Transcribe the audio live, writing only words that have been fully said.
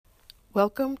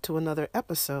Welcome to another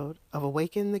episode of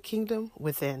Awaken the Kingdom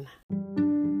Within.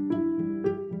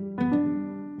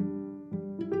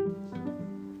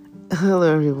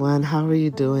 Hello everyone, how are you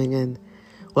doing? And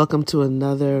welcome to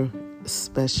another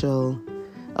special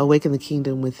Awaken the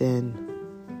Kingdom Within.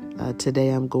 Today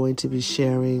I'm going to be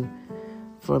sharing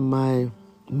from my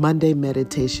Monday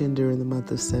meditation during the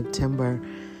month of September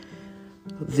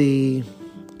the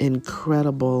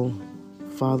incredible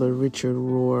Father Richard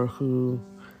Rohr, who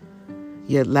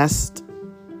last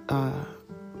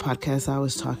podcast I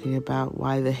was talking about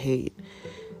why the hate,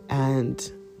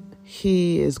 and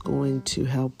he is going to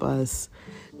help us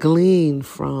glean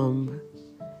from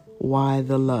why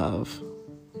the love.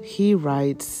 He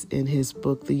writes in his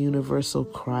book, The Universal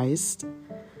Christ,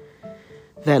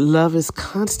 that love is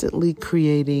constantly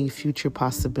creating future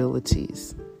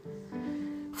possibilities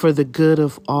for the good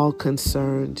of all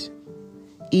concerned,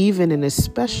 even and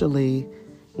especially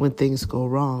when things go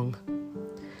wrong.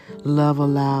 Love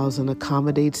allows and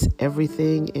accommodates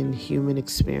everything in human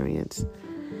experience,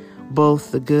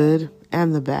 both the good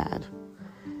and the bad.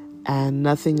 And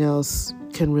nothing else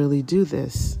can really do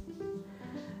this.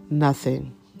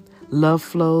 Nothing. Love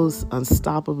flows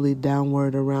unstoppably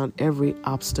downward around every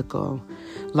obstacle.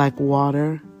 Like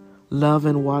water, love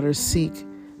and water seek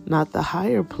not the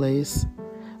higher place,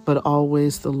 but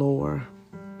always the lower.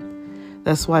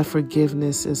 That's why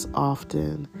forgiveness is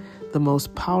often the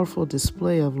most powerful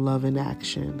display of love in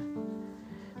action.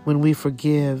 When we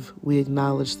forgive, we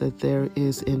acknowledge that there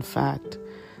is, in fact,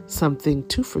 something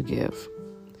to forgive,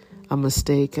 a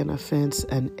mistake, an offense,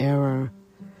 an error.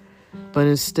 But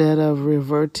instead of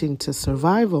reverting to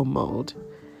survival mode,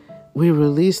 we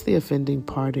release the offending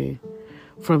party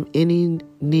from any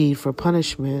need for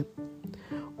punishment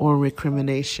or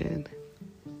recrimination.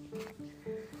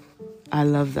 I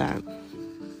love that.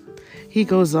 He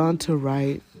goes on to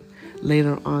write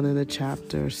later on in the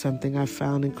chapter something I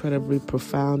found incredibly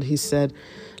profound. He said,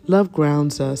 love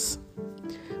grounds us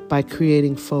by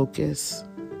creating focus,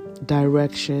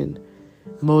 direction,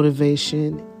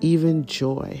 motivation, even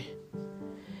joy.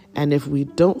 And if we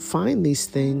don't find these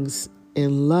things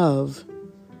in love,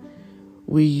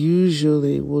 we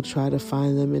usually will try to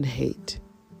find them in hate.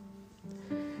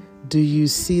 Do you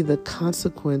see the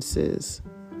consequences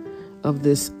of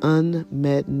this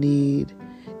unmet need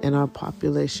in our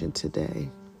population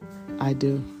today? I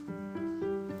do.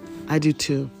 I do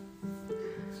too.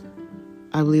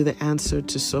 I believe the answer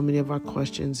to so many of our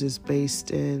questions is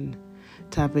based in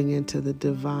tapping into the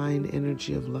divine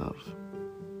energy of love.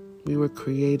 We were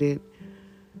created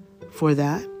for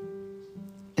that,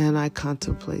 and I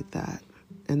contemplate that.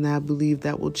 And I believe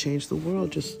that will change the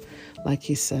world, just like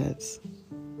he says.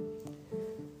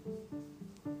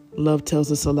 Love tells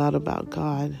us a lot about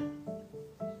God,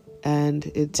 and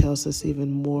it tells us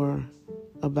even more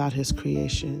about his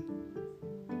creation,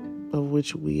 of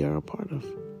which we are a part of.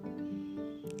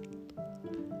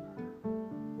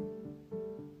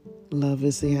 Love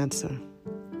is the answer.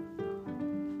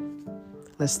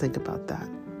 Let's think about that.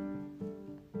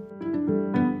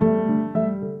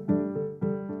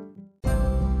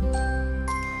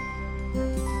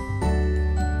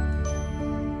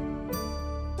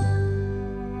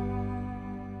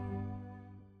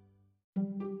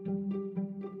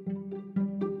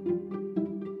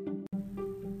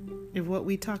 If what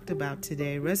we talked about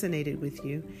today resonated with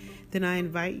you, then I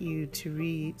invite you to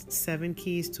read 7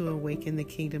 Keys to Awaken the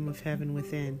Kingdom of Heaven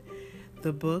Within.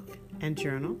 The book and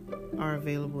journal are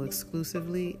available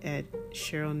exclusively at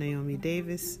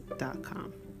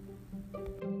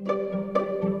CherylNaomiDavis.com.